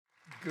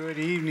Good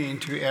evening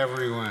to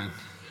everyone.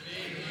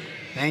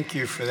 Thank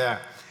you for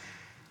that.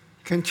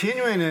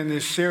 Continuing in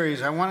this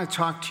series, I want to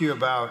talk to you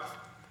about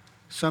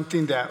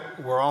something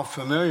that we're all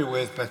familiar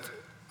with, but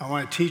I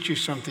want to teach you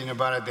something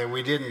about it that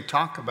we didn't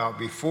talk about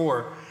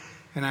before,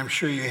 and I'm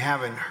sure you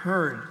haven't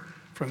heard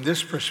from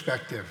this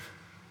perspective.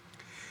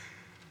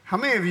 How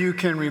many of you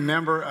can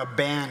remember a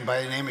band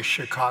by the name of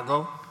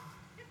Chicago?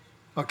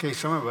 Okay,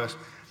 some of us.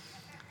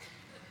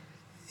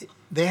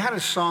 They had a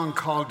song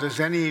called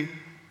Does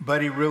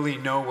Anybody Really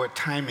Know What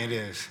Time It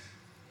Is?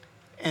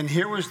 And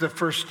here was the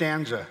first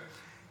stanza.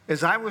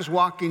 As I was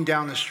walking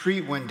down the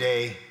street one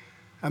day,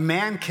 a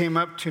man came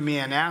up to me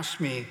and asked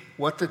me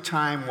what the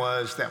time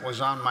was that was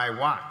on my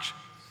watch.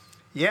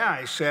 Yeah,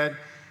 I said,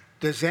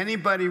 does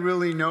anybody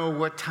really know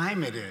what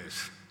time it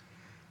is?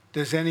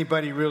 Does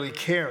anybody really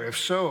care? If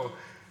so,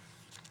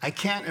 I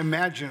can't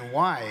imagine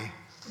why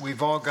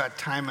we've all got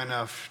time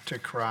enough to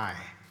cry.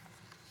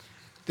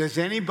 Does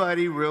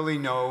anybody really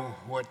know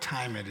what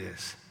time it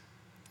is?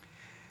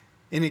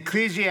 In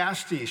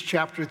Ecclesiastes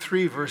chapter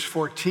 3, verse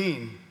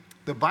 14,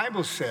 the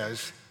Bible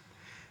says,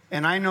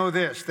 and I know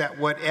this, that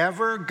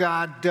whatever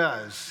God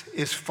does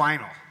is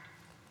final.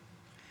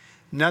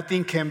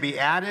 Nothing can be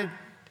added,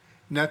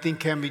 nothing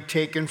can be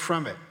taken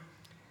from it.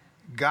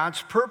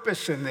 God's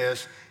purpose in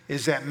this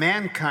is that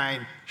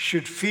mankind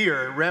should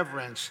fear,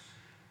 reverence,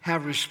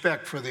 have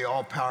respect for the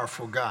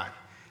all-powerful God.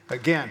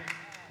 Again,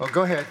 well,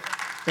 go ahead.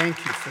 Thank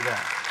you for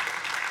that.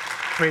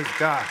 Praise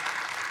God.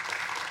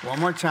 One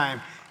more time.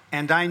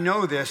 And I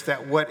know this,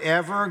 that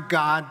whatever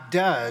God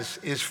does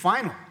is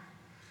final.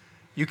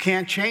 You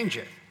can't change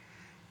it.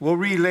 We'll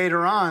read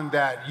later on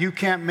that you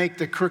can't make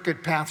the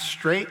crooked path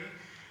straight.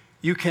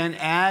 You can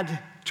add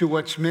to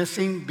what's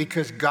missing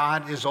because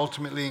God is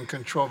ultimately in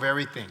control of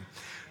everything.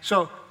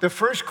 So the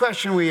first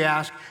question we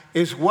ask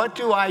is, what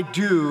do I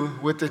do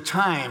with the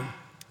time,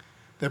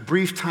 the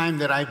brief time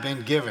that I've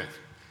been given?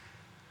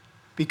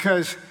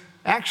 Because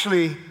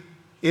actually,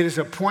 it is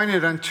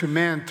appointed unto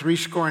men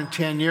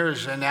 70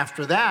 years, and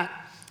after that,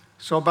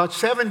 so about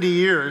 70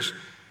 years,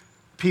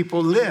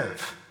 people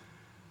live.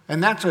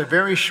 And that's a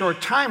very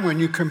short time when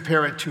you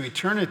compare it to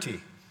eternity.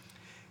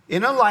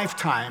 In a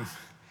lifetime,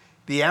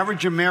 the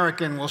average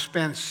American will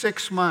spend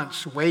 6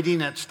 months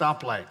waiting at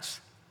stoplights,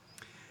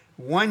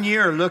 1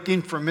 year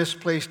looking for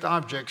misplaced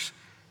objects,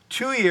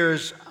 2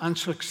 years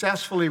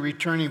unsuccessfully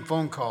returning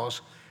phone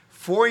calls,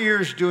 4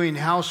 years doing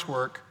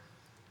housework,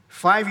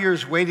 5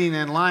 years waiting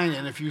in line,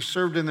 and if you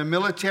served in the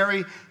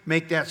military,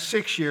 make that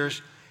 6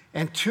 years,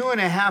 and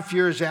 2.5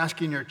 years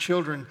asking your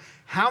children,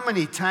 how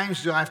many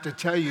times do I have to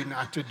tell you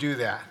not to do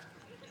that?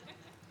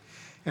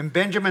 And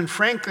Benjamin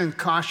Franklin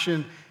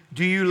cautioned,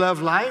 do you love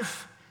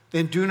life?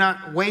 Then do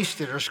not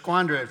waste it or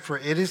squander it, for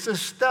it is the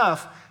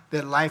stuff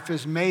that life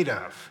is made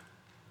of.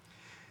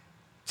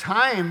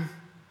 Time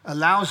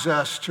allows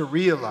us to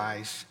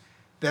realize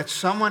that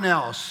someone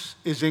else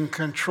is in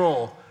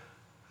control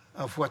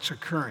of what's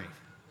occurring.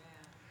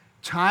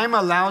 Time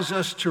allows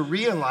us to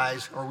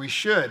realize, or we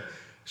should,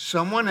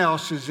 someone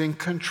else is in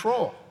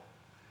control.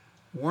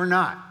 We're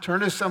not.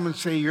 Turn to someone and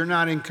say, you're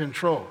not in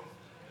control.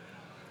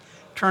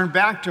 Turn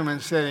back to them and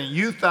say,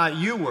 you thought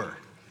you were.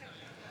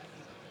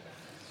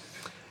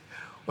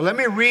 Well, let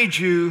me read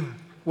you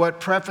what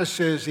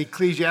prefaces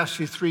Ecclesiastes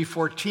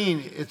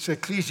 3:14. It's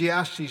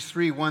Ecclesiastes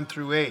 3, 1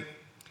 through 8.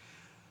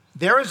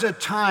 There is a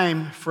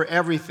time for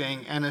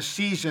everything and a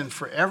season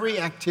for every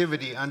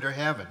activity under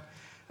heaven.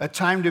 A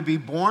time to be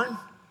born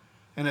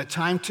and a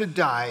time to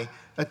die,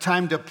 a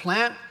time to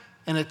plant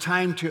and a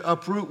time to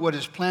uproot what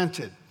is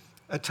planted,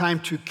 a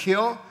time to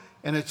kill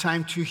and a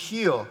time to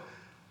heal,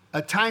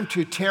 a time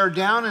to tear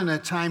down and a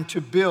time to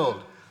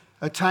build,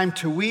 a time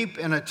to weep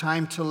and a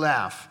time to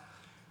laugh,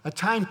 a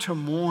time to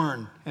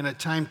mourn and a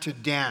time to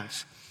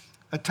dance,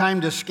 a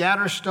time to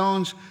scatter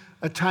stones,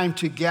 a time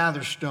to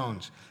gather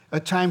stones,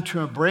 a time to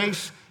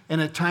embrace and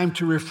a time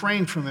to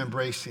refrain from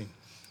embracing,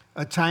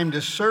 a time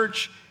to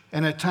search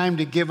and a time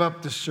to give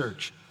up the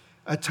search,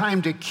 a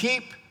time to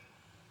keep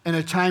and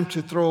a time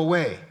to throw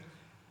away,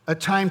 a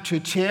time to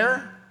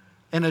tear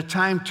and a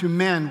time to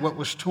mend what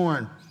was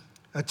torn,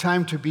 a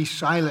time to be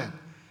silent,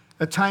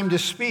 a time to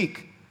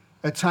speak,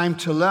 a time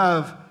to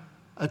love,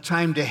 a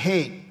time to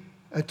hate,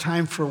 a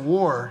time for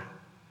war,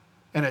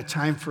 and a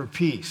time for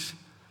peace.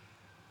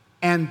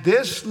 And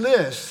this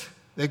list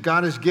that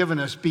God has given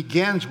us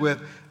begins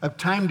with a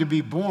time to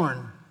be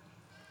born,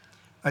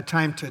 a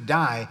time to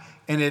die,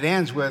 and it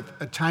ends with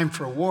a time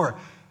for war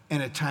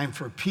and a time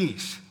for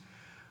peace.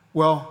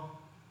 Well,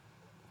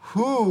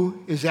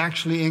 who is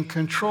actually in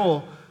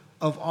control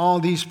of all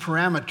these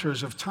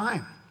parameters of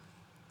time?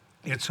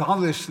 It's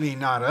obviously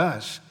not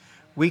us.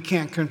 We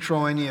can't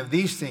control any of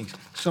these things.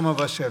 Some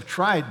of us have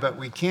tried, but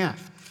we can't.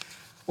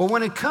 Well,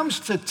 when it comes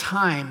to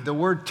time, the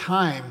word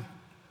time,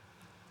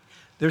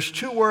 there's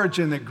two words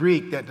in the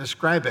Greek that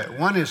describe it.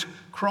 One is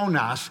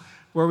chronos,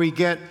 where we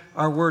get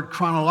our word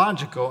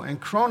chronological, and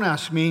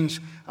chronos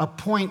means a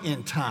point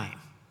in time.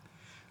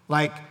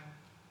 Like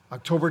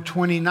October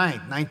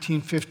 29th,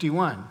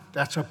 1951.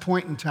 That's a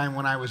point in time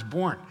when I was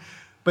born.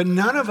 But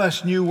none of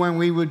us knew when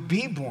we would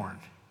be born.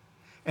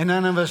 And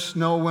none of us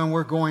know when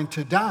we're going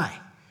to die.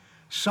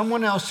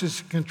 Someone else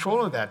is in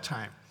control of that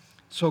time.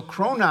 So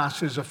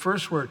chronos is the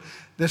first word.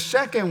 The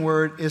second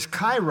word is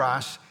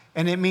kairos,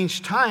 and it means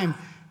time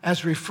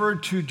as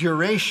referred to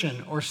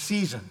duration or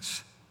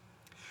seasons.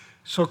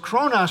 So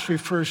chronos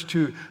refers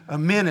to a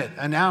minute,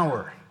 an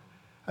hour,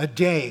 a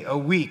day, a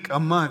week, a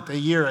month, a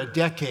year, a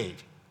decade.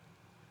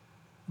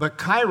 But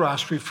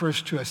kairos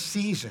refers to a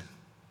season.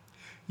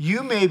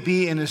 You may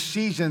be in a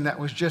season that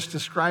was just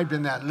described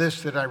in that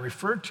list that I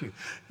referred to.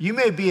 You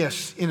may be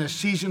in a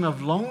season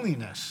of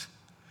loneliness.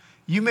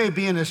 You may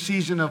be in a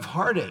season of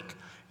heartache.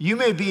 You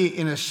may be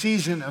in a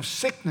season of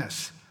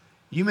sickness.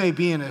 You may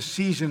be in a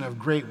season of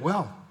great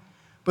wealth.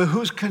 But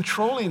who's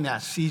controlling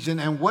that season,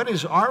 and what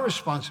is our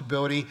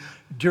responsibility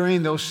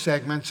during those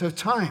segments of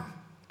time?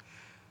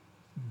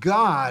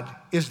 God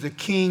is the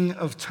king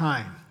of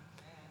time.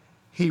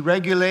 He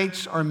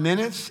regulates our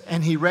minutes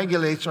and he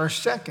regulates our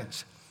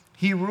seconds.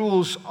 He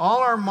rules all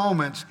our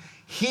moments.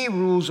 He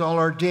rules all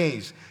our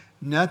days.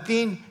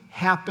 Nothing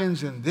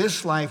happens in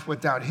this life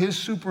without his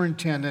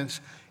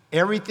superintendence.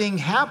 Everything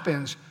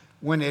happens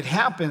when it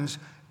happens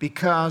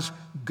because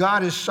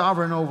God is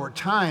sovereign over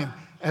time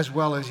as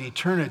well as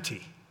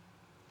eternity.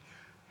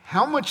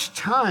 How much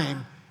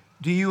time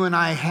do you and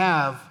I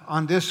have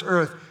on this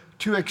earth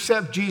to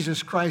accept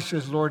Jesus Christ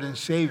as Lord and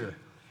Savior,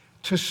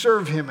 to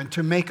serve him and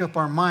to make up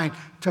our mind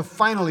to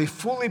finally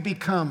fully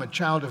become a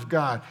child of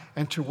God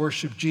and to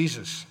worship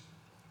Jesus?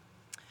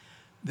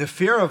 The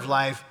fear of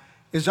life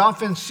is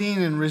often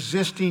seen in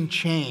resisting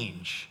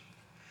change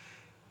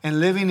and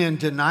living in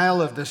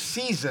denial of the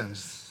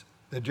seasons,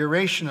 the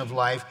duration of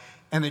life,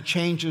 and the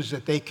changes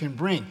that they can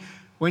bring.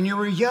 When you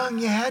were young,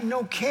 you had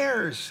no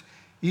cares.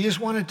 You just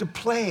wanted to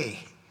play.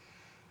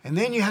 And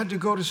then you had to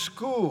go to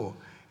school.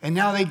 And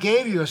now they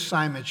gave you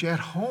assignments. You had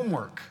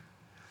homework.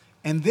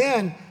 And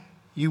then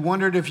you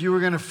wondered if you were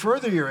going to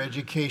further your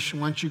education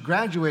once you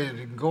graduated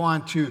and go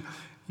on to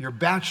your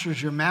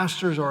bachelor's, your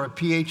master's, or a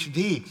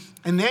PhD.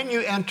 And then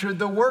you entered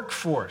the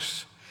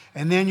workforce.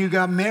 And then you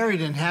got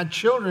married and had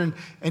children.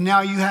 And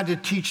now you had to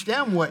teach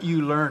them what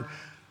you learned.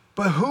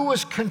 But who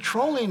was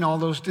controlling all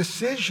those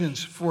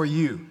decisions for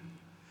you?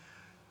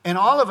 And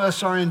all of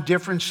us are in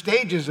different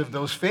stages of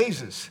those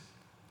phases.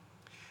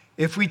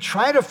 If we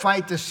try to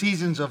fight the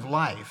seasons of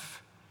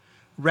life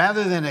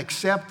rather than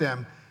accept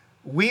them,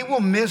 we will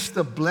miss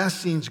the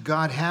blessings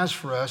God has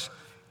for us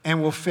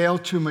and will fail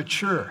to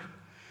mature.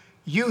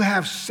 You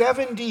have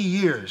 70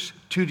 years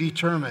to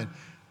determine,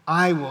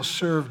 I will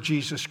serve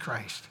Jesus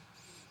Christ.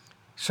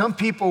 Some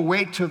people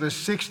wait till the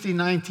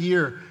 69th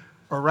year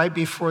or right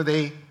before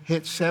they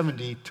hit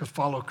 70 to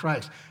follow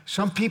Christ.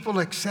 Some people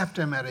accept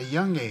him at a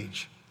young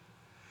age.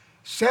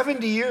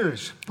 70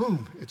 years,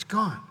 boom, it's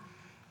gone.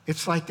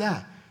 It's like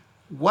that.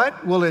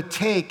 What will it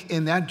take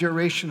in that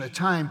duration of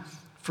time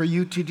for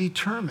you to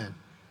determine,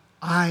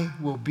 I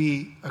will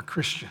be a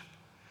Christian?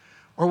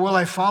 Or will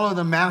I follow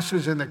the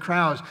masses and the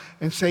crowds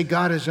and say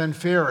God is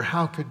unfair, or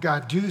how could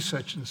God do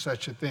such and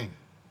such a thing?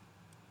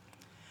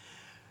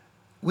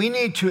 We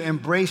need to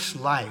embrace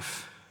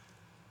life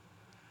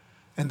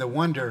and the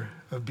wonder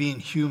of being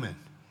human.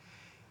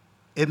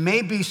 It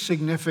may be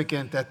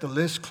significant that the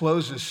list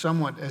closes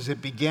somewhat as it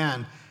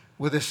began,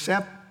 with a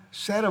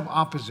set of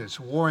opposites,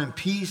 war and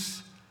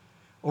peace,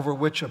 over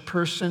which a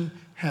person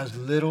has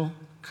little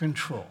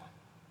control.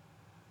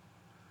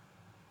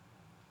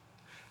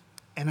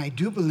 And I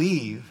do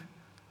believe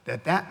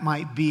that that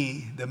might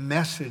be the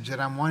message that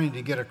I'm wanting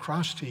to get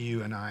across to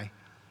you and I,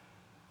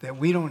 that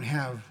we don't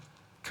have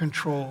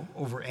control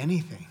over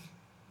anything.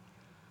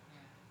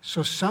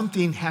 So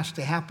something has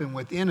to happen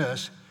within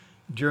us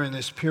during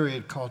this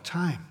period called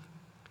time.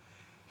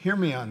 Hear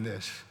me on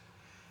this.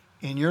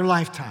 In your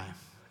lifetime,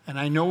 and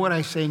I know what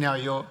I say now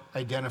you'll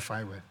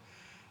identify with,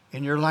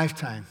 in your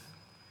lifetime,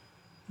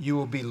 you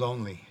will be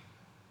lonely.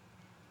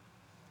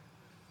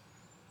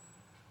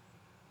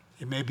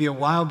 It may be a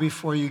while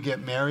before you get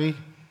married.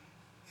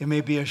 It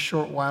may be a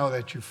short while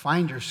that you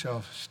find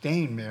yourself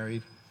staying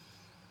married.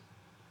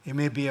 It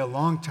may be a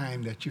long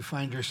time that you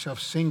find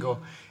yourself single.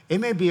 It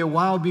may be a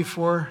while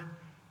before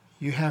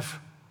you have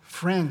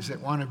friends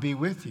that want to be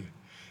with you.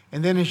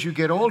 And then as you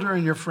get older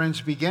and your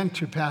friends begin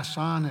to pass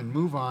on and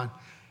move on,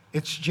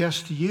 it's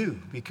just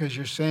you, because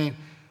you're saying,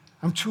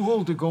 I'm too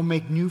old to go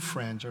make new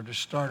friends or to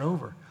start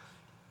over.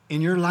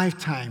 In your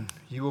lifetime,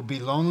 you will be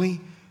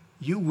lonely.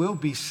 You will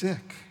be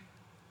sick.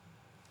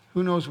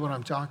 Who knows what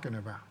I'm talking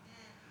about?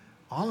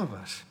 All of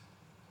us.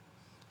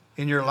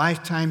 In your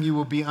lifetime, you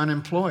will be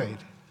unemployed.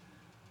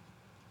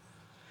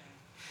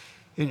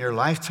 In your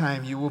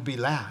lifetime, you will be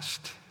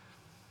last.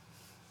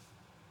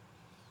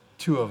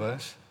 2 of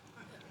us.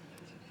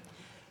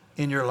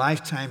 In your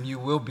lifetime, you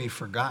will be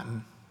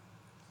forgotten.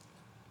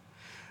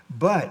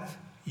 But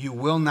you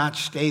will not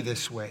stay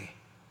this way.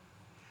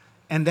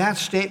 And that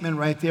statement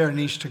right there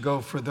needs to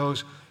go for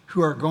those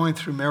who are going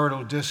through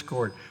marital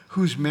discord,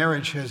 whose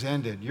marriage has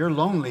ended. You're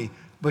lonely,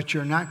 but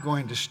you're not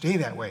going to stay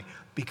that way,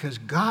 because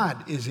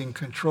God is in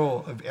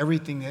control of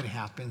everything that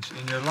happens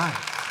in your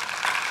life.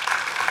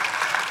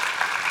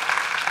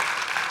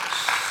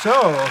 So,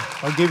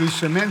 I'll give you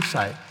some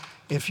insight.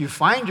 If you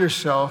find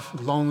yourself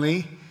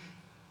lonely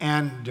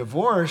and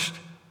divorced,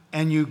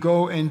 and you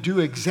go and do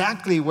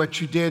exactly what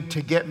you did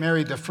to get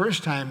married the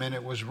first time and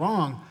it was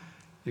wrong,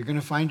 you're going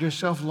to find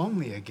yourself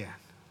lonely again.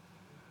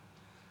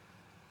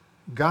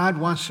 God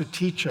wants to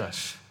teach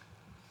us.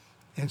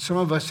 And some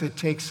of us, it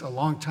takes a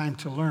long time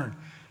to learn.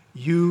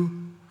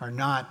 You are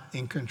not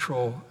in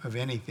control of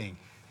anything.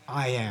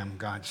 I am,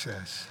 God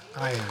says.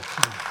 I am.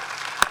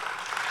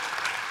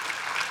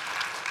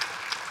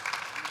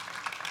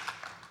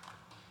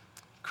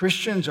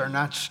 Christians are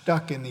not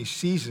stuck in these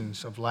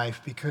seasons of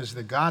life because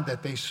the God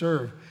that they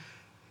serve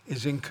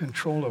is in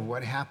control of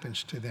what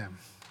happens to them.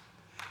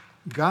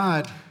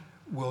 God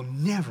will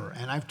never,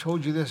 and I've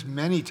told you this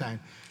many times,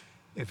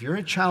 if you're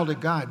a child of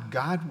God,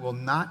 God will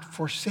not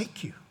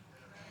forsake you.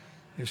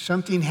 If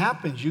something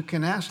happens, you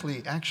can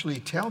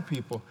actually tell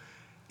people,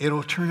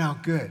 it'll turn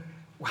out good.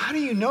 Well, how do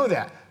you know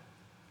that?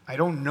 I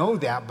don't know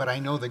that, but I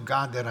know the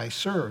God that I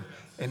serve,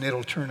 and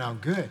it'll turn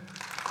out good.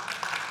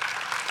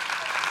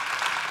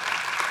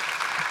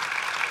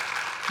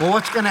 Well,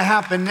 what's going to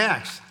happen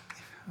next?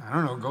 I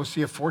don't know, go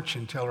see a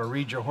fortune teller,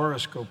 read your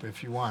horoscope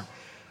if you want.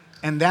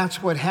 And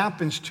that's what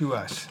happens to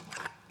us.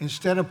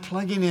 Instead of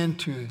plugging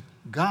into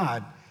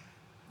God,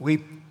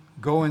 we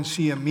go and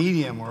see a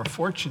medium or a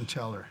fortune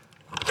teller.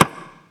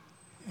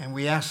 And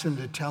we ask them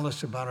to tell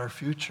us about our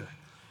future.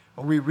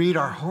 Or we read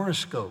our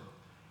horoscope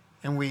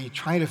and we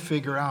try to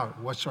figure out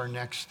what's our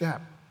next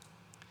step.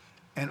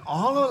 And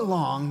all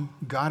along,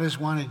 God has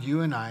wanted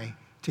you and I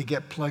to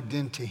get plugged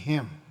into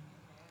Him.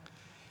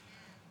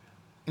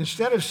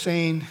 Instead of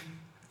saying,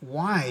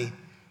 why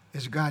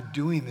is God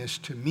doing this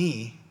to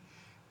me?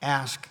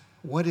 Ask,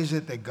 what is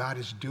it that God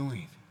is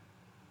doing?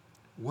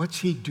 What's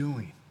He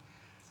doing?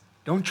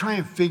 Don't try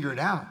and figure it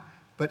out,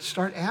 but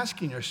start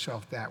asking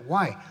yourself that.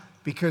 Why?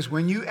 Because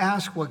when you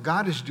ask what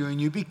God is doing,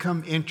 you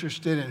become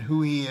interested in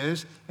who He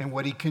is and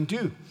what He can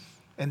do.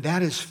 And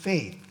that is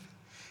faith.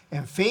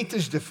 And faith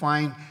is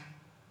defined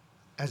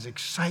as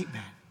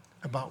excitement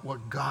about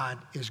what God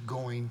is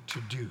going to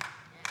do.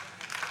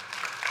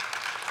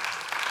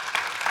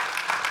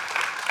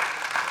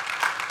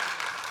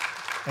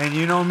 And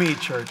you know me,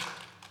 church,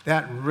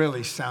 that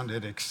really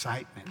sounded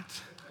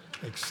excitement.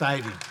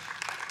 Exciting.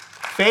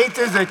 Faith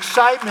is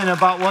excitement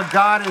about what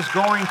God is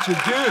going to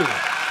do.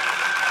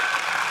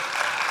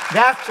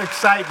 That's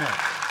excitement.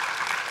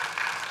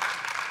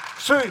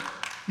 So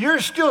you're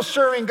still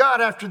serving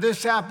God after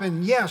this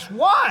happened? Yes.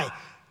 Why?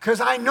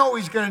 Because I know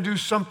He's going to do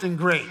something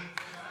great.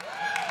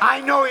 I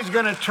know He's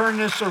going to turn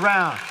this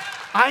around.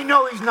 I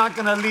know He's not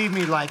going to leave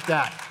me like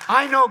that.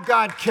 I know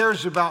God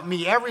cares about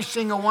me, every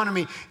single one of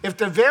me. If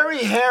the very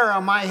hair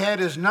on my head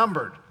is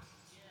numbered,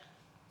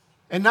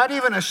 and not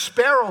even a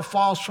sparrow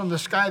falls from the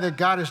sky that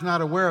God is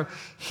not aware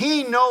of,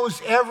 He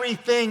knows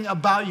everything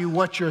about you,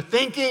 what you're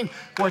thinking,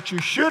 what you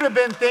should have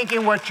been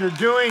thinking, what you're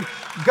doing.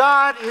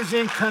 God is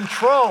in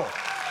control.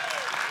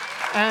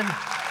 And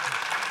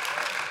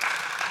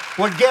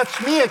what gets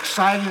me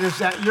excited is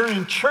that you're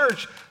in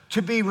church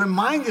to be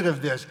reminded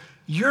of this.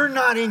 You're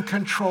not in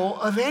control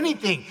of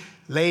anything.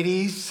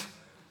 Ladies,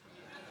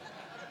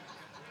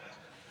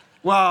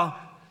 well,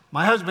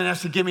 my husband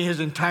has to give me his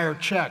entire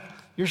check.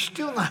 You're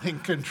still not in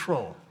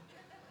control.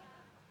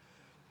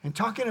 And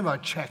talking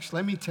about checks,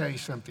 let me tell you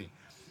something.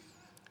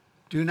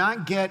 Do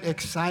not get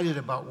excited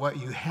about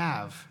what you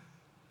have.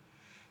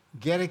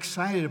 Get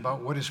excited about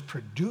what is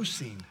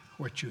producing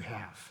what you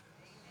have.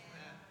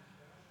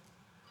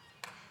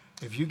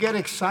 If you get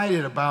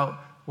excited about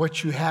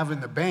what you have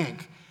in the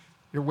bank,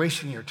 you're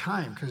wasting your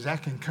time because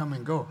that can come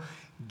and go.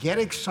 Get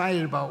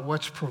excited about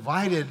what's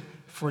provided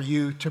for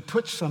you to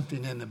put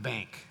something in the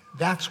bank.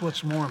 That's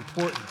what's more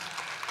important.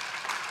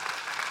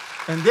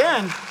 And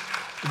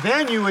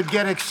then you would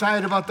get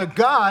excited about the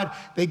God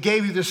that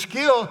gave you the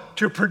skill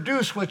to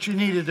produce what you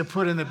needed to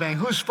put in the bank.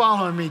 Who's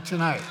following me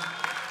tonight?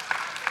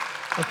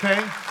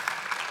 Okay?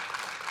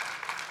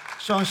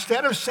 So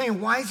instead of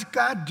saying, why is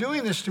God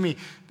doing this to me?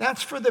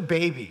 That's for the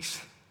babies.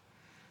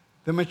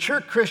 The mature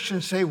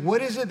Christians say,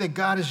 what is it that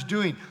God is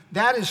doing?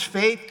 That is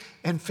faith,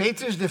 and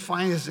faith is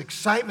defined as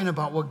excitement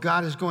about what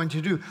God is going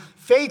to do.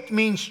 Faith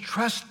means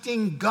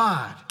trusting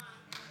God,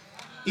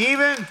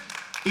 even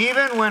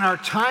when our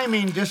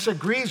timing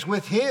disagrees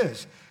with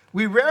His.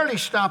 We rarely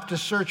stop to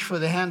search for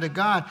the hand of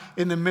God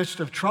in the midst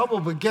of trouble,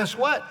 but guess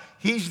what?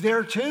 He's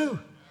there too.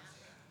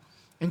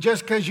 And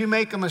just because you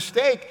make a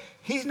mistake,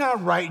 He's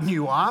not writing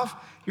you off.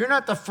 You're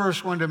not the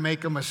first one to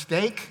make a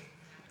mistake.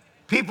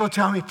 People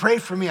tell me, pray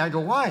for me. I go,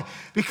 why?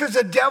 Because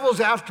the devil's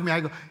after me.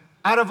 I go,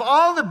 out of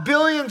all the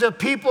billions of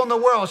people in the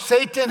world,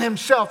 Satan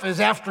himself is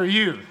after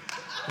you.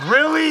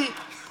 Really?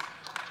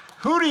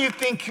 Who do you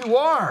think you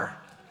are?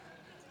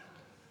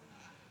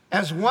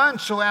 As one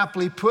so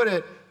aptly put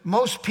it,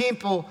 most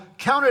people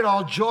count it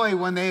all joy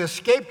when they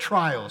escape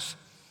trials.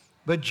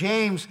 But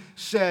James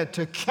said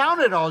to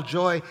count it all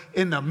joy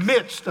in the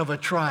midst of a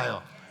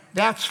trial.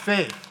 That's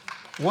faith.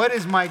 What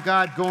is my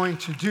God going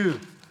to do?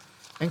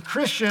 And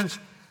Christians,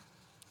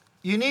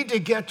 you need to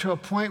get to a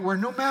point where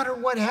no matter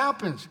what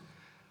happens,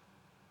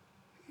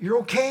 you're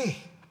okay.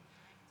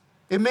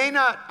 I may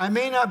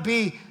not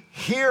be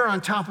here on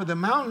top of the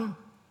mountain,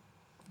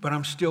 but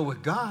I'm still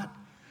with God.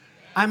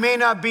 I may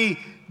not be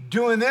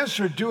doing this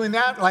or doing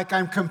that, like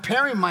I'm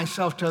comparing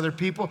myself to other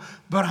people,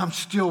 but I'm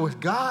still with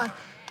God.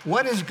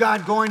 What is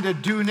God going to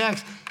do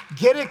next?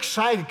 Get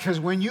excited, because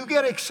when you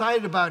get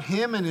excited about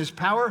him and his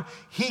power,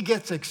 he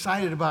gets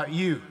excited about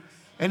you.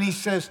 And he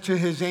says to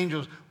his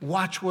angels,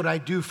 watch what I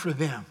do for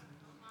them.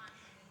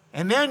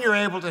 And then you're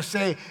able to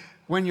say,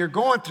 when you're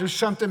going through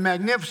something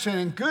magnificent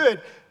and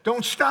good,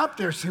 don't stop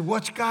there. Say,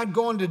 what's God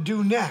going to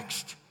do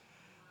next?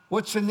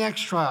 What's the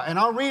next trial? And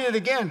I'll read it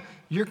again.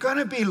 You're going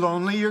to be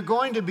lonely. You're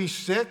going to be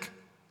sick.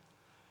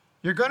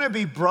 You're going to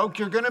be broke.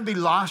 You're going to be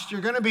lost.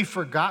 You're going to be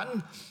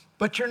forgotten.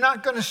 But you're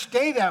not going to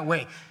stay that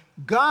way.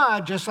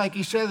 God, just like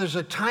he said, there's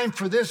a time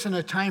for this and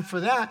a time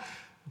for that.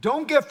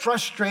 Don't get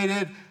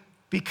frustrated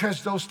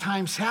because those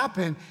times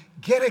happen.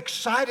 Get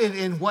excited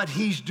in what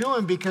he's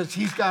doing because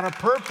he's got a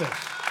purpose.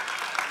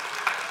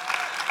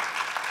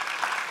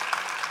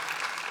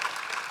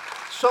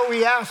 So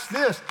we ask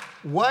this,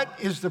 what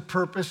is the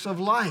purpose of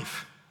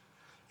life?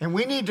 And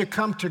we need to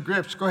come to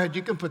grips. Go ahead,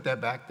 you can put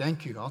that back.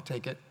 Thank you, I'll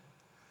take it.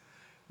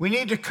 We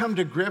need to come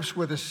to grips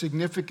with a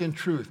significant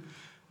truth.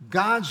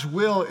 God's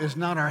will is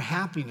not our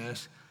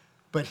happiness,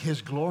 but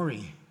his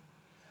glory.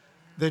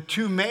 The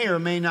two may or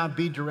may not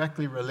be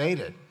directly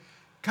related.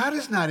 God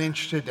is not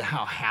interested in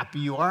how happy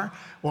you are.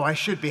 Well, I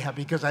should be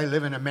happy because I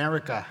live in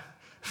America.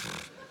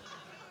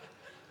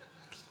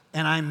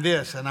 And I'm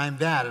this and I'm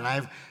that and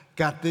I've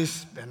got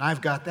this and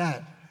I've got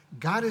that.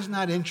 God is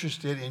not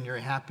interested in your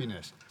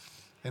happiness.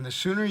 And the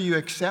sooner you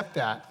accept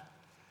that,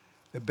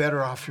 the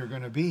better off you're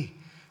going to be.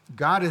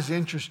 God is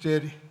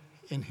interested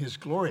in his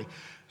glory.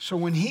 So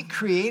when he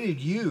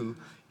created you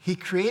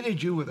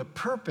with a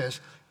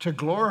purpose to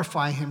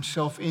glorify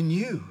himself in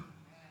you.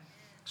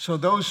 So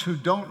those who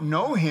don't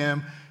know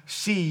him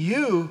see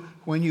you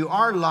when you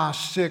are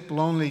lost, sick,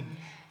 lonely,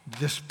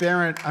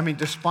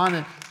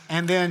 despondent,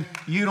 and then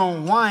you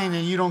don't whine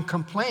and you don't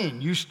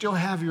complain. You still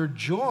have your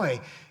joy.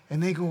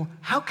 And they go,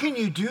 how can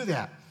you do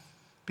that?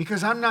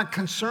 Because I'm not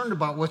concerned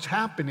about what's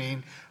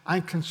happening.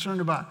 I'm concerned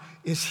about,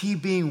 is he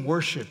being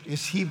worshiped?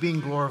 Is he being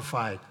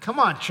glorified? Come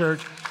on,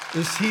 church.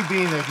 Is he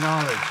being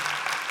acknowledged?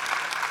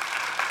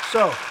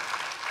 So,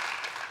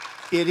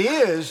 it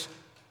is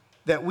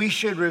that we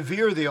should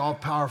revere the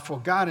all-powerful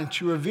God. And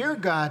to revere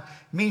God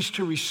means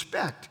to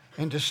respect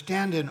and to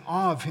stand in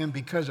awe of him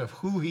because of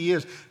who he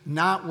is,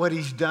 not what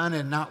he's done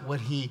and not what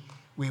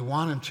we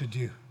want him to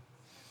do.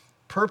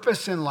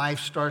 Purpose in life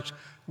starts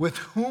with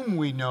whom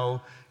we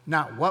know,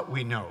 not what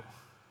we know.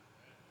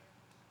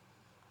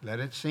 Let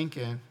it sink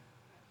in.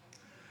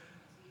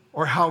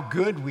 Or how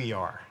good we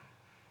are.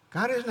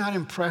 God is not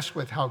impressed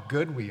with how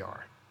good we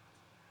are.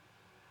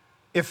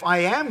 If I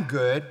am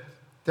good,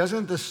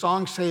 doesn't the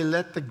song say,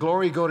 let the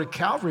glory go to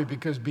Calvary?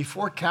 Because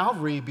before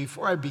Calvary,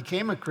 before I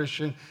became a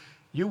Christian,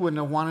 you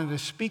wouldn't have wanted to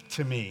speak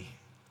to me.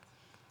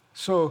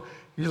 So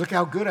you look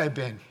how good I've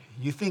been.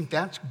 You think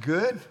that's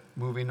good?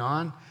 Moving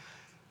on.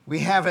 We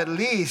have at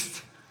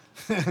least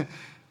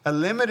a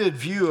limited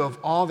view of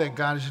all that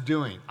God is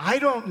doing. I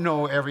don't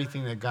know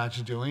everything that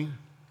God's doing.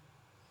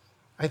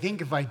 I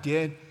think if I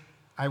did,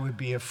 I would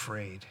be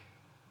afraid.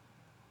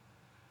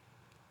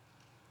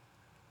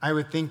 I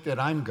would think that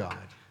I'm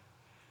God.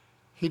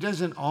 He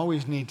doesn't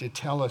always need to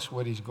tell us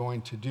what he's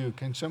going to do.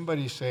 Can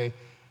somebody say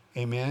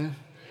amen? Amen.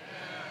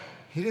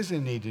 He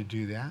doesn't need to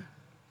do that.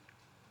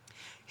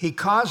 He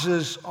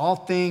causes all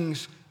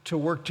things to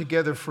work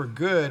together for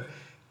good,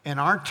 and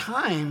our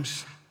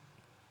times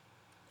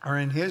are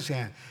in his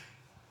hand.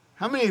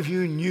 How many of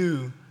you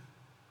knew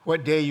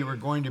what day you were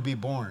going to be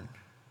born?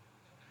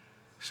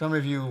 Some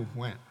of you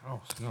went, oh,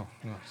 no.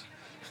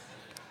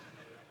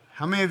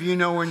 How many of you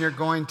know when you're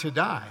going to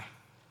die?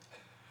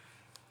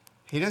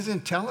 He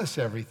doesn't tell us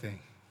everything.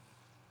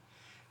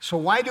 So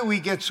why do we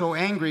get so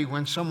angry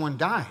when someone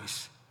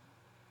dies?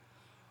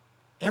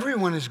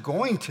 Everyone is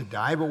going to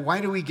die, but why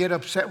do we get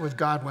upset with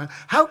God when,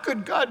 how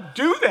could God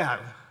do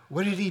that?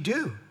 What did he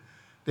do?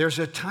 There's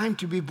a time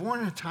to be born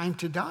and a time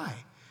to die.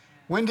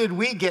 When did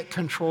we get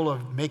control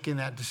of making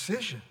that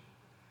decision?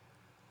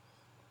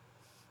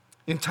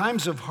 In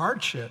times of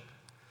hardship,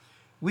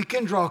 we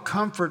can draw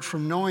comfort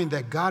from knowing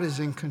that God is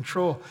in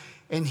control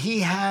and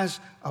he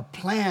has a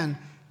plan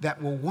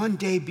that will one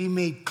day be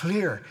made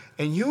clear.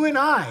 And you and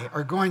I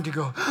are going to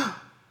go,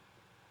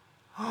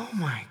 oh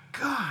my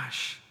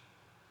gosh,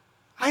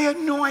 I had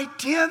no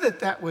idea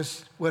that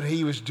was what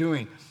he was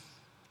doing.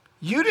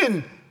 You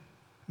didn't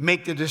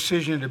make the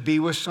decision to be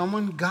with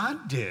someone,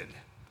 God did.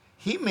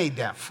 He made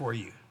that for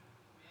you.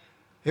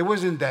 It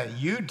wasn't that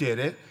you did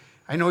it.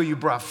 I know you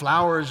brought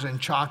flowers and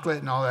chocolate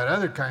and all that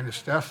other kind of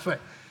stuff, but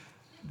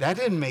that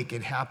didn't make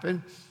it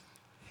happen.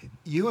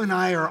 You and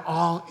I are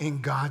all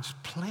in God's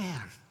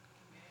plan.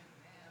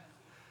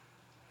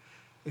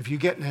 If you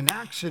get in an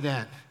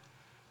accident,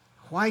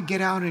 why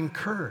get out and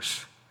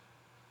curse?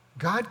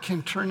 God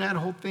can turn that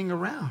whole thing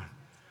around.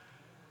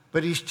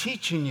 But he's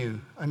teaching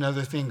you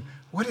another thing.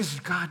 What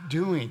is God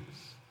doing?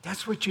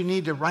 That's what you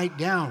need to write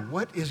down.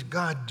 What is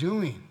God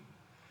doing?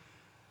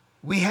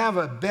 We have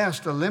at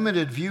best a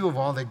limited view of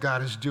all that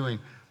God is doing.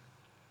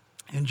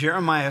 In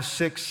Jeremiah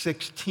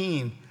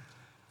 6:16,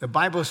 the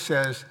Bible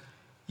says,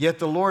 "Yet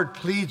the Lord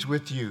pleads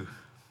with you.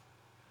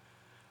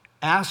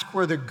 Ask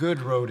where the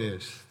good road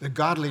is, the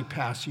godly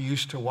path you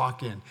used to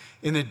walk in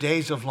the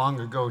days of long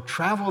ago.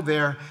 Travel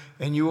there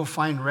and you will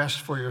find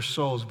rest for your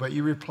souls." But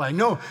you reply,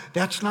 "No,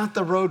 that's not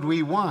the road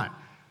we want."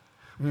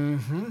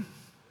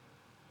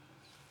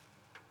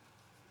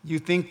 You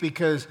think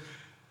because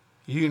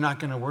you're not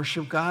going to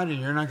worship God and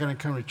you're not going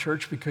to come to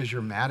church because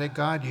you're mad at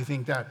God, you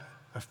think that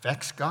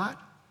affects God?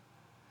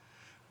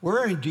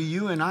 Where do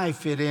you and I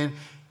fit in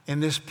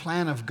this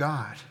plan of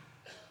God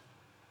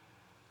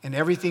and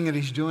everything that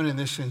he's doing in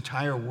this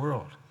entire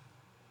world?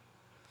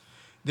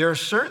 There are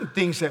certain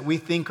things that we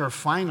think are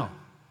final,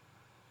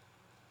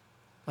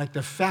 like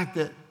the fact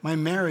that my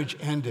marriage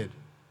ended.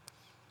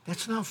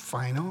 That's not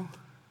final.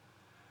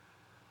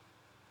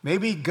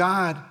 Maybe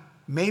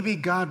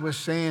God was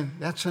saying,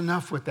 that's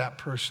enough with that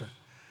person.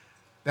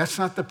 That's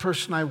not the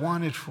person I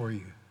wanted for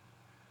you.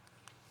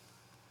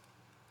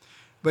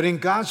 But in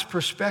God's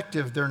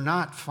perspective, they're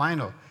not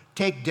final.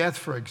 Take death,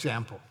 for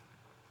example.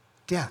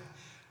 Death.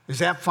 Is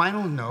that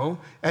final? No.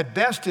 At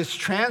best, it's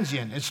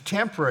transient. It's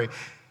temporary.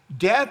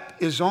 Death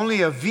is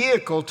only a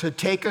vehicle to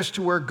take us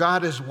to where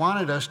God has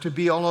wanted us to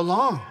be all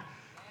along.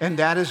 And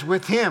that is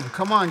with him.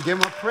 Come on, give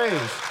him a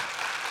praise.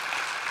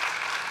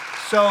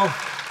 So,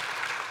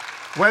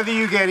 whether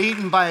you get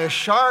eaten by a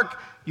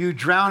shark, you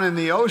drown in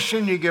the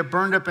ocean, you get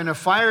burned up in a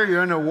fire,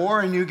 you're in a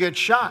war, and you get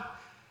shot.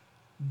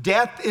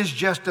 Death is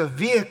just a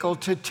vehicle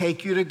to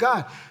take you to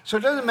God. So it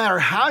doesn't matter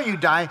how you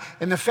die.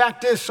 And the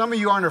fact is, some of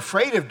you aren't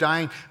afraid of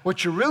dying.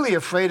 What you're really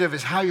afraid of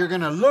is how you're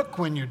going to look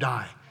when you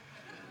die.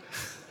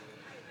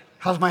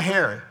 How's my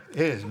hair? It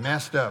is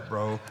messed up,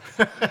 bro.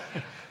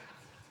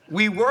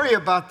 We worry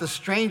about the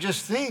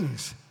strangest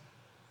things.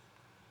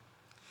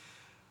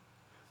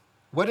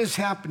 What is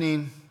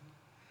happening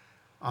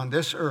on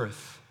this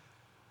earth?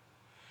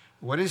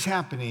 What is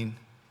happening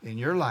in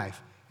your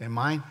life and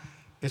mine?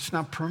 It's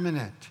not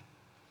permanent.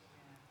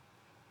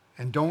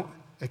 And don't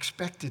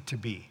expect it to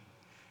be.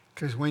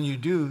 Because when you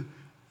do,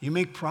 you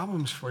make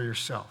problems for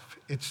yourself.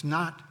 It's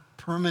not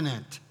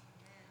permanent.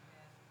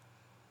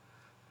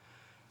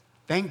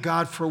 Thank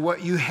God for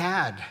what you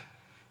had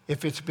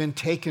if it's been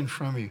taken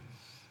from you.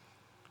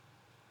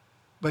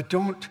 But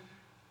don't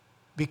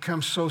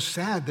become so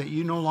sad that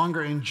you no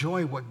longer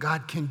enjoy what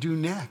God can do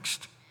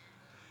next.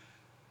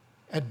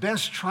 At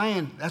best,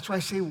 that's why I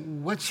say,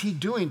 what's he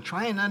doing?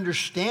 Try and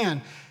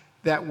understand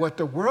that what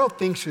the world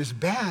thinks is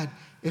bad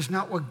is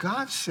not what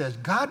God says.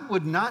 God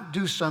would not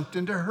do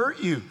something to hurt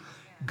you.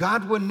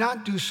 God would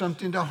not do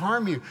something to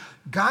harm you.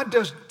 God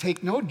does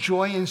take no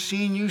joy in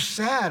seeing you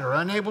sad or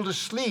unable to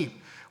sleep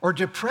or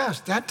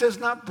depressed. That does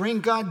not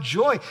bring God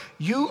joy.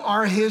 You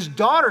are his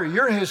daughter.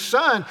 You're his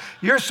son.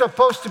 You're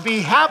supposed to be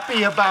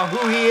happy about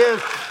who he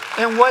is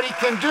and what he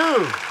can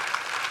do.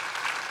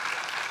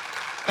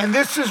 And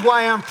this is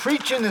why I'm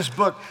preaching this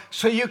book,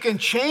 so you can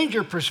change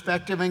your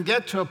perspective and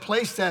get to a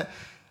place that,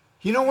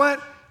 you know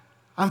what?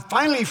 I'm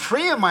finally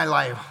free in my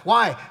life.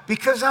 Why?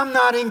 Because I'm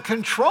not in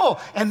control.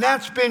 And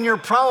that's been your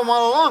problem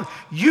all along.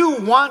 You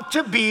want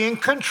to be in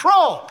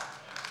control.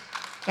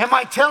 Am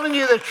I telling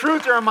you the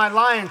truth or am I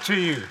lying to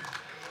you?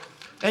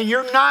 And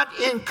you're not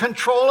in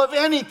control of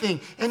anything,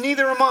 and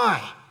neither am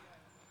I.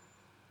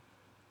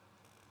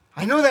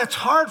 I know that's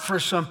hard for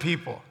some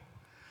people,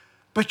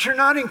 but you're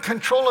not in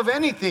control of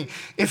anything.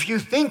 If you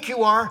think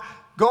you are,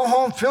 go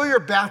home, fill your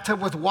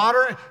bathtub with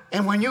water,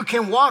 and when you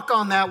can walk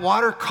on that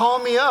water, call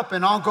me up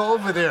and I'll go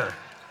over there.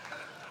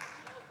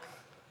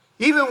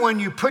 Even when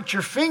you put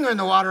your finger in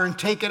the water and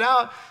take it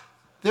out,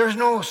 there's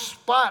no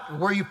spot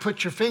where you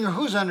put your finger.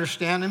 Who's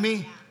understanding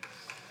me?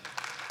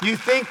 You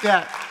think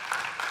that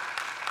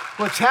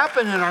what's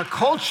happened in our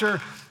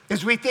culture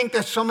is we think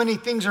that so many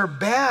things are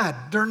bad.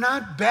 They're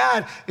not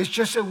bad. It's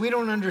just that we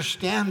don't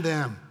understand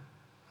them.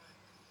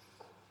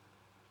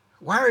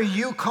 Why are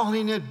you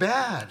calling it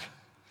bad?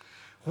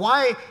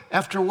 Why,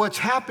 after what's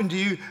happened to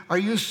you, are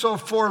you so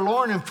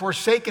forlorn and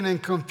forsaken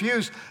and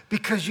confused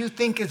because you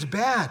think it's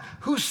bad?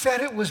 Who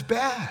said it was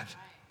bad?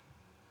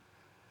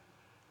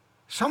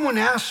 Someone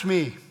asked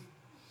me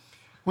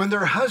when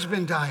their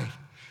husband died,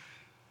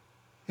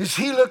 is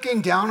he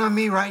looking down on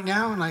me right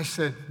now? And I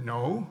said,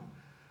 no.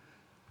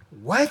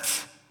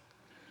 What?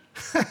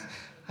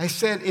 I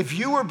said, if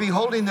you were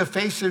beholding the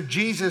face of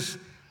Jesus,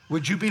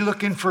 would you be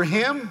looking for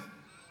him?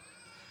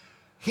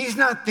 He's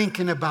not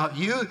thinking about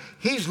you.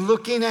 He's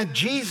looking at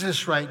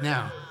Jesus right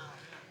now.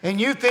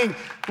 And you think,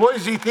 what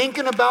is he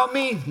thinking about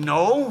me?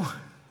 No.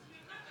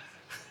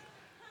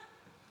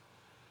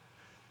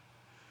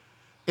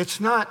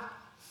 It's not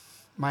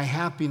my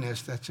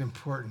happiness that's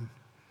important.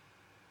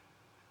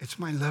 It's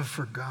my love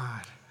for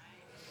God.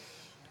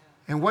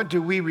 And what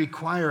do we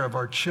require of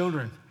our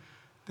children?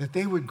 That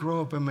they would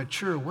grow up and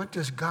mature. What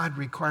does God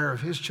require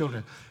of his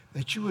children?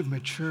 That you would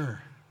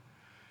mature.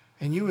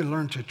 And you would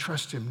learn to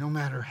trust him no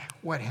matter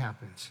what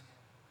happens.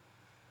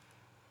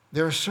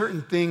 There are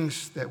certain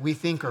things that we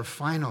think are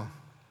final,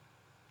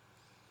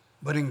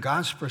 but in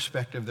God's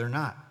perspective, they're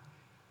not.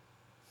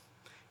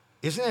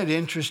 Isn't it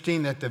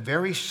interesting that the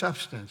very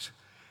substance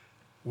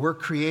we're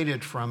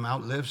created from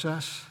outlives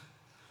us?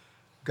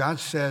 God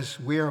says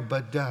we are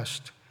but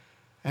dust,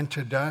 and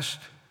to dust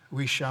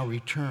we shall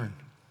return.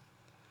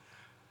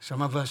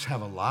 Some of us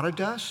have a lot of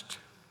dust,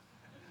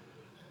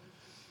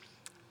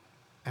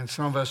 and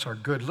some of us are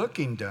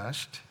good-looking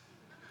dust,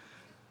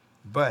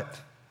 but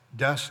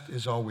dust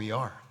is all we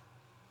are.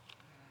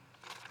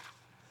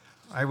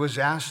 I was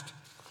asked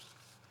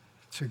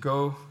to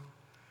go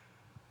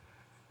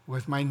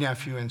with my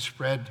nephew and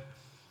spread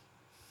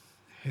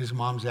his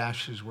mom's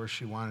ashes where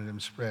she wanted them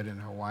spread in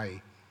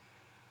Hawaii.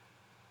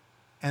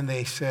 And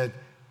they said,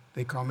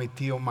 they call me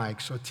Tio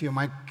Mike. So Tio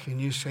Mike, can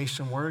you say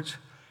some words?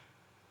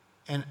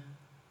 And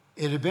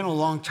it had been a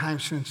long time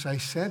since I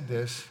said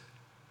this,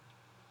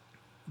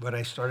 but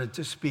I started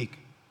to speak.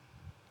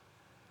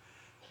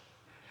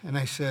 And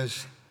I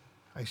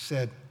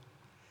said,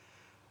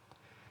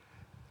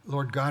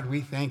 Lord God,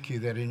 we thank you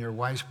that in your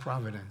wise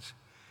providence,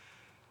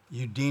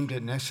 you deemed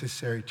it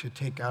necessary to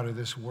take out of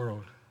this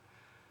world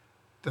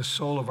the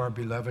soul of our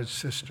beloved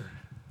sister.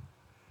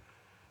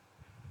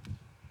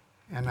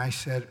 And I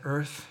said,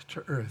 earth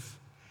to earth,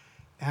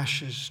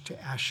 ashes to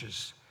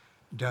ashes,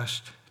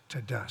 dust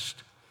to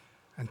dust,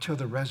 until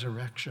the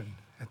resurrection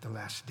at the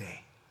last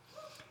day.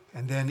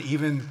 And then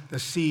even the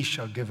sea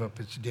shall give up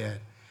its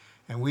dead,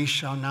 and we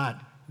shall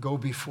not go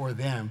before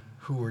them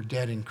who were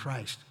dead in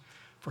Christ.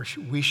 For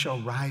we shall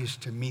rise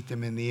to meet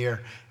them in the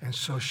air, and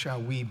so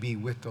shall we be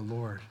with the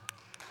Lord.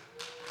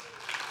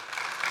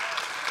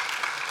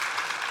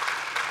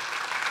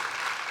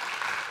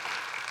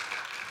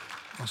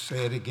 I'll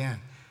say it again.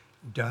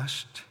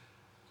 Dust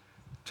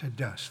to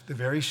dust. The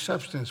very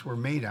substance we're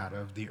made out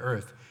of, the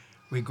earth,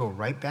 we go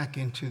right back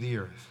into the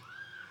earth.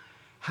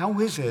 How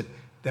is it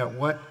that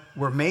what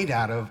we're made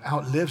out of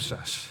outlives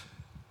us?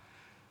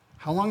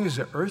 How long has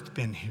the earth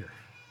been here?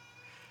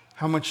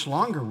 How much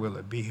longer will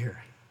it be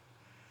here?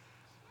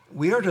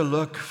 We are to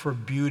look for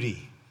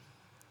beauty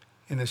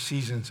in the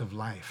seasons of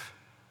life.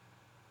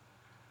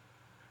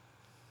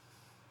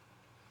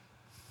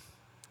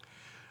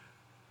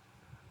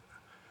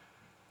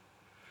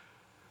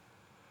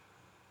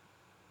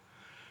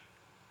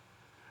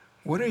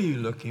 What are you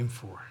looking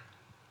for?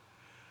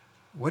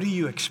 What are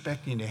you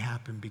expecting to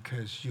happen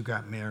because you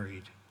got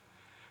married,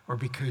 or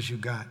because you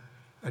got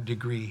a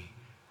degree,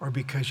 or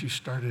because you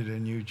started a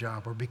new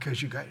job, or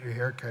because you got your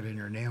hair cut and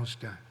your nails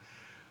done,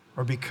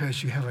 or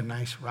because you have a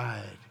nice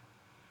ride?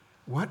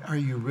 What are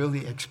you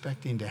really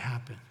expecting to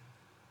happen?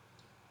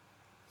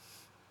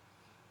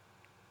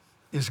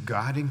 Is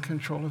God in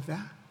control of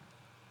that?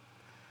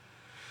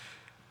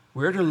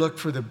 We're to look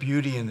for the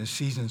beauty in the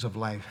seasons of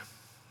life.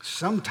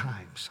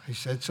 Sometimes, I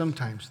said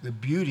sometimes, the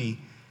beauty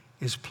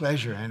is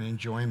pleasure and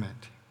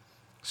enjoyment.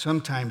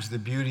 Sometimes the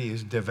beauty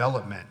is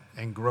development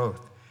and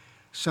growth.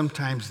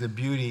 Sometimes the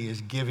beauty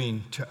is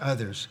giving to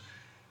others,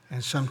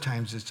 and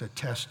sometimes it's a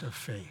test of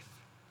faith.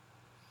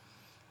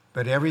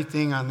 But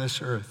everything on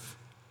this earth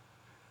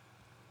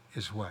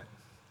is what?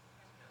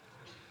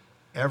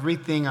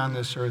 Everything on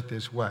this earth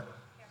is what?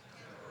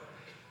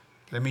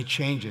 Let me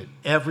change it.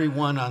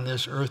 Everyone on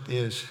this earth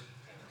is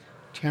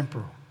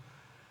temporal.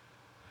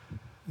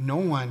 No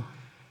one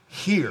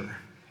here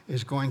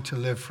is going to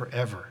live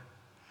forever.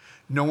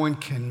 No one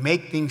can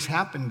make things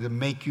happen to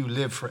make you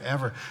live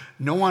forever.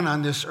 No one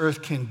on this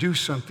earth can do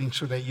something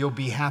so that you'll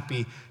be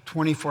happy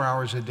 24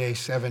 hours a day,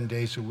 7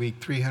 days a week,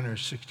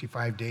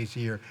 365 days a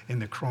year in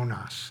the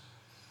chronos.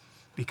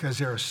 Because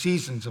there are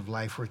seasons of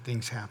life where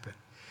things happen.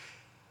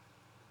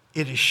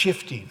 It is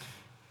shifting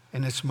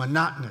and it's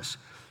monotonous.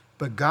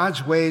 But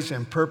God's ways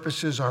and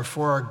purposes are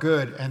for our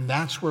good, and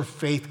that's where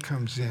faith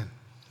comes in.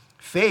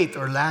 Faith,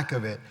 or lack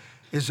of it,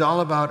 is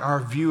all about our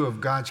view of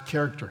God's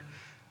character.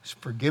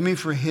 Forgive me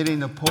for hitting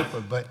the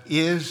pulpit, but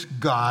is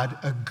God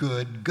a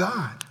good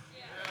God?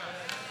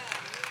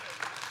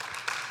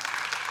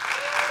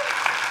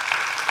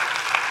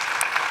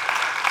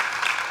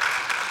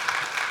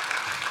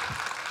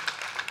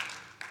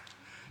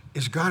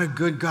 Is God a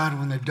good God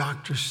when the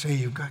doctors say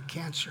you've got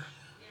cancer?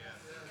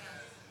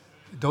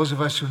 Those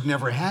of us who've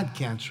never had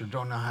cancer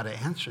don't know how to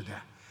answer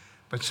that.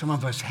 But some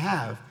of us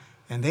have,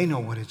 and they know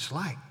what it's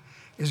like.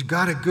 Is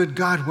God a good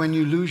God when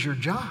you lose your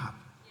job?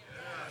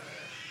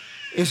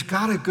 Is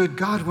God a good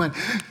God when,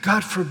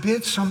 God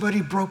forbid,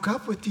 somebody broke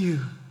up with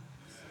you?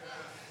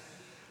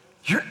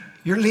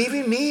 You're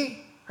leaving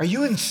me? Are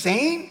you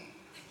insane?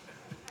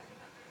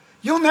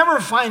 You'll never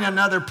find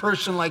another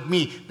person like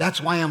me.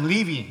 That's why I'm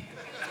leaving.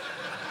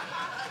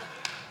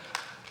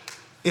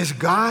 Is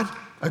God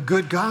a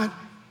good God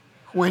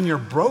when you're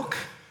broke?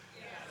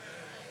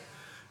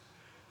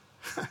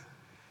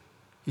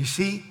 You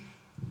see,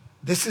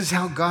 this is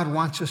how God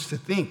wants us to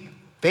think.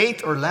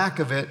 Faith, or lack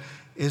of it,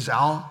 is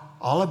all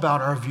about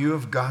our view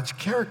of God's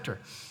character.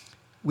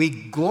 We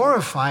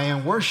glorify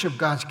and worship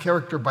God's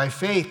character by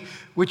faith,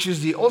 which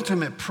is the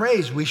ultimate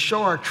praise. We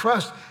show our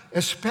trust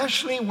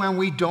especially when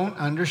we don't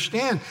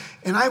understand.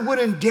 And I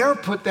wouldn't dare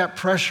put that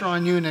pressure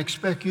on you and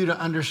expect you to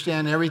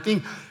understand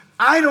everything.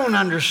 I don't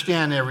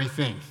understand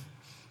everything.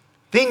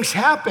 Things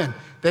happen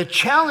that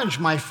challenge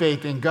my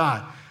faith in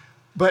God.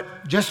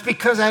 But just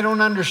because I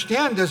don't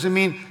understand doesn't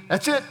mean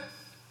that's it.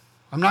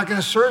 I'm not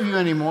going to serve you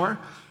anymore.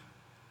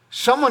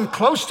 Someone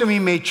close to me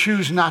may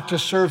choose not to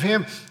serve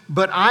him,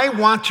 but I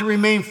want to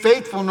remain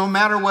faithful no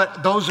matter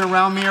what those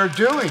around me are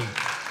doing.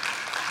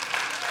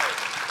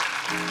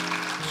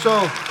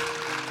 So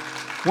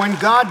when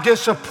God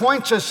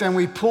disappoints us and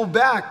we pull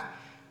back,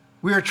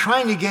 we are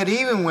trying to get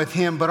even with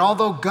him. But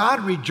although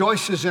God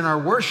rejoices in our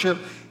worship,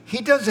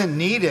 he doesn't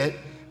need it.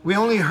 We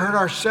only hurt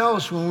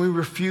ourselves when we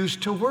refuse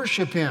to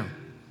worship him.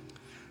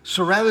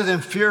 So rather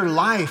than fear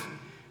life,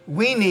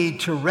 we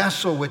need to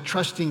wrestle with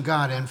trusting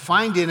God and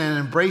finding and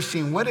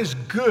embracing what is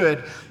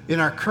good in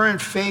our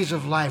current phase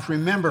of life.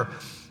 Remember,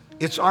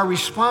 it's our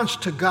response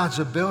to God's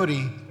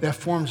ability that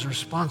forms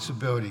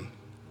responsibility.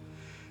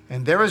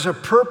 And there is a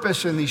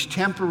purpose in these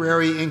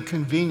temporary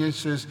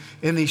inconveniences,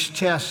 in these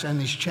tests and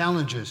these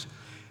challenges.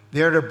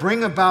 They're to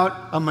bring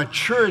about a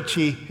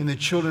maturity in the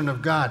children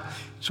of God.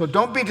 So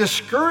don't be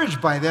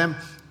discouraged by them,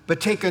 but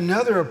take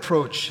another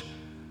approach,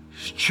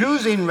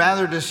 choosing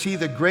rather to see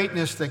the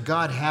greatness that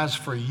God has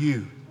for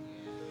you.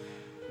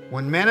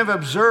 When men have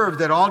observed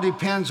that all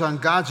depends on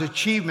God's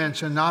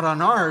achievements and not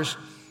on ours,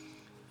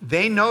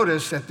 they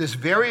notice that this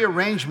very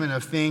arrangement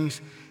of things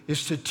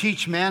is to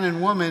teach man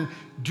and woman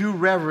due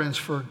reverence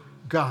for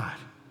God.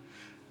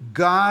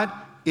 God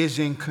is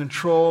in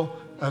control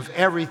of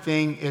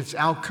everything, its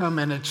outcome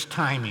and its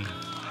timing.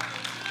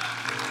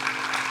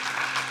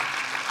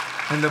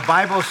 And the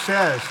Bible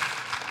says,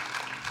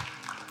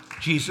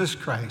 Jesus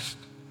Christ,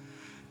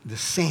 the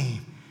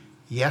same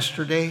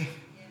yesterday,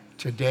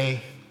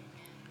 today,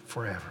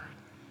 forever.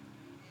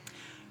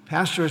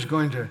 Pastor is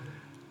going to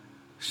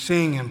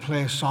sing and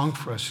play a song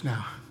for us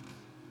now.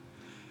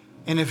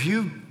 And if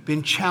you've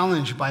been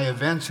challenged by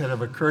events that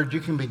have occurred, you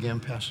can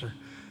begin, Pastor.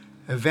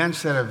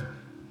 Events that have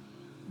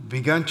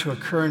begun to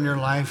occur in your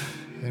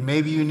life, and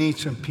maybe you need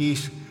some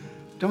peace,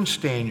 don't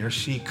stay in your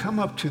seat. Come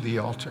up to the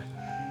altar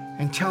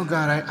and tell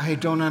God, I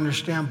don't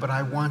understand, but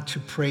I want to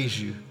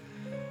praise you,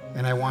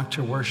 and I want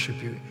to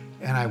worship you,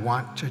 and I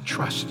want to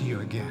trust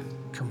you again.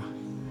 Come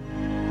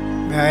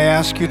on. May I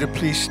ask you to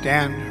please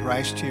stand,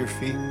 rise to your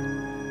feet.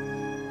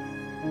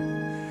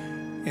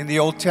 In the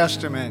Old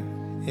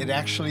Testament, it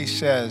actually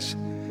says,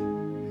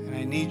 and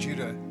I need you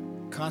to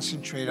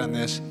concentrate on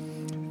this,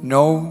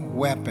 no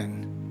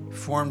weapon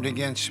formed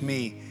against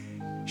me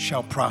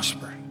shall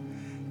prosper.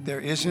 There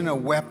isn't a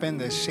weapon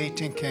that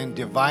Satan can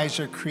devise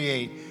or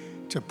create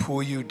to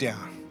pull you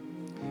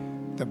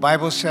down. The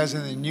Bible says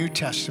in the New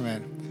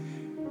Testament,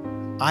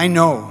 I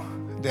know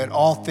that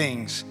all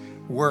things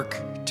work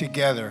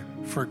together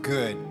for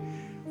good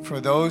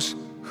for those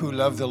who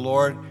love the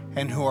Lord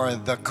and who are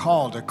the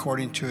called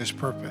according to his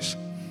purpose.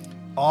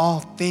 All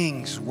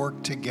things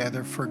work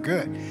together for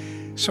good.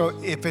 So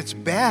if it's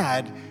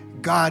bad,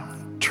 God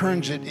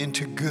turns it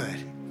into good.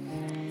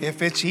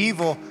 If it's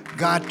evil,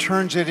 God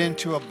turns it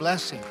into a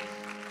blessing.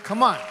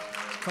 Come on.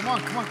 Come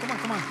on, come on, come on,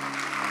 come on.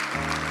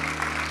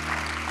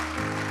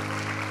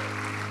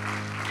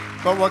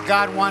 But what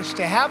God wants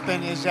to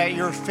happen is that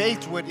your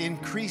faith would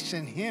increase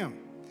in him.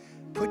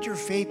 Put your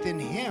faith in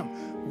him.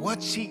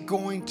 What's he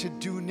going to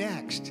do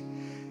next?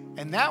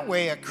 And that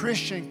way a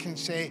Christian can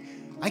say,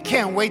 I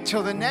can't wait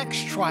till the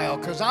next trial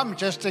because I'm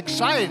just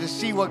excited to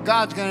see what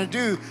God's going to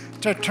do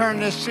to turn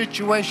this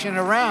situation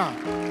around.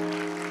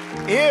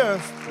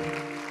 If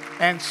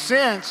and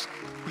since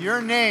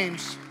your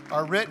names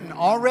are written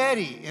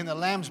already in the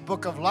Lamb's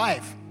Book of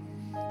Life,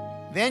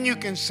 then you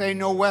can say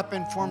no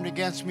weapon formed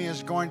against me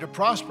is going to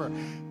prosper,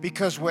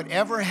 because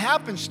whatever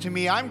happens to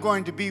me, I'm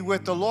going to be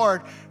with the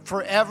Lord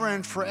forever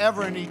and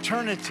forever in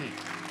eternity.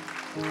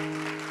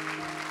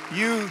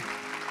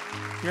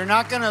 You're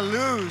not going to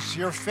lose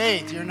your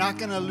faith. You're not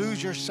going to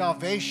lose your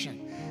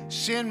salvation.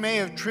 Sin may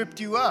have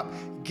tripped you up.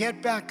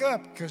 Get back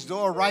up, because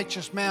though a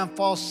righteous man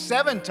falls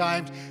 7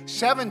 times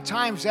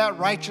that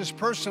righteous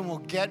person will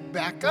get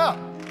back up.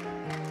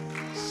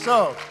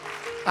 So,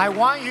 I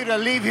want you to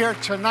leave here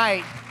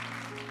tonight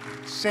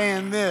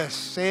saying this.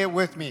 Say it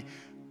with me.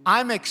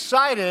 I'm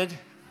excited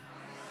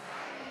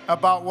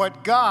about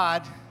what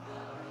God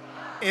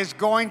is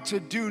going to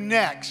do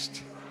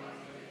next.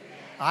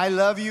 I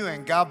love you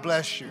and God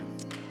bless you.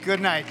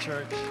 Good night,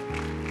 church.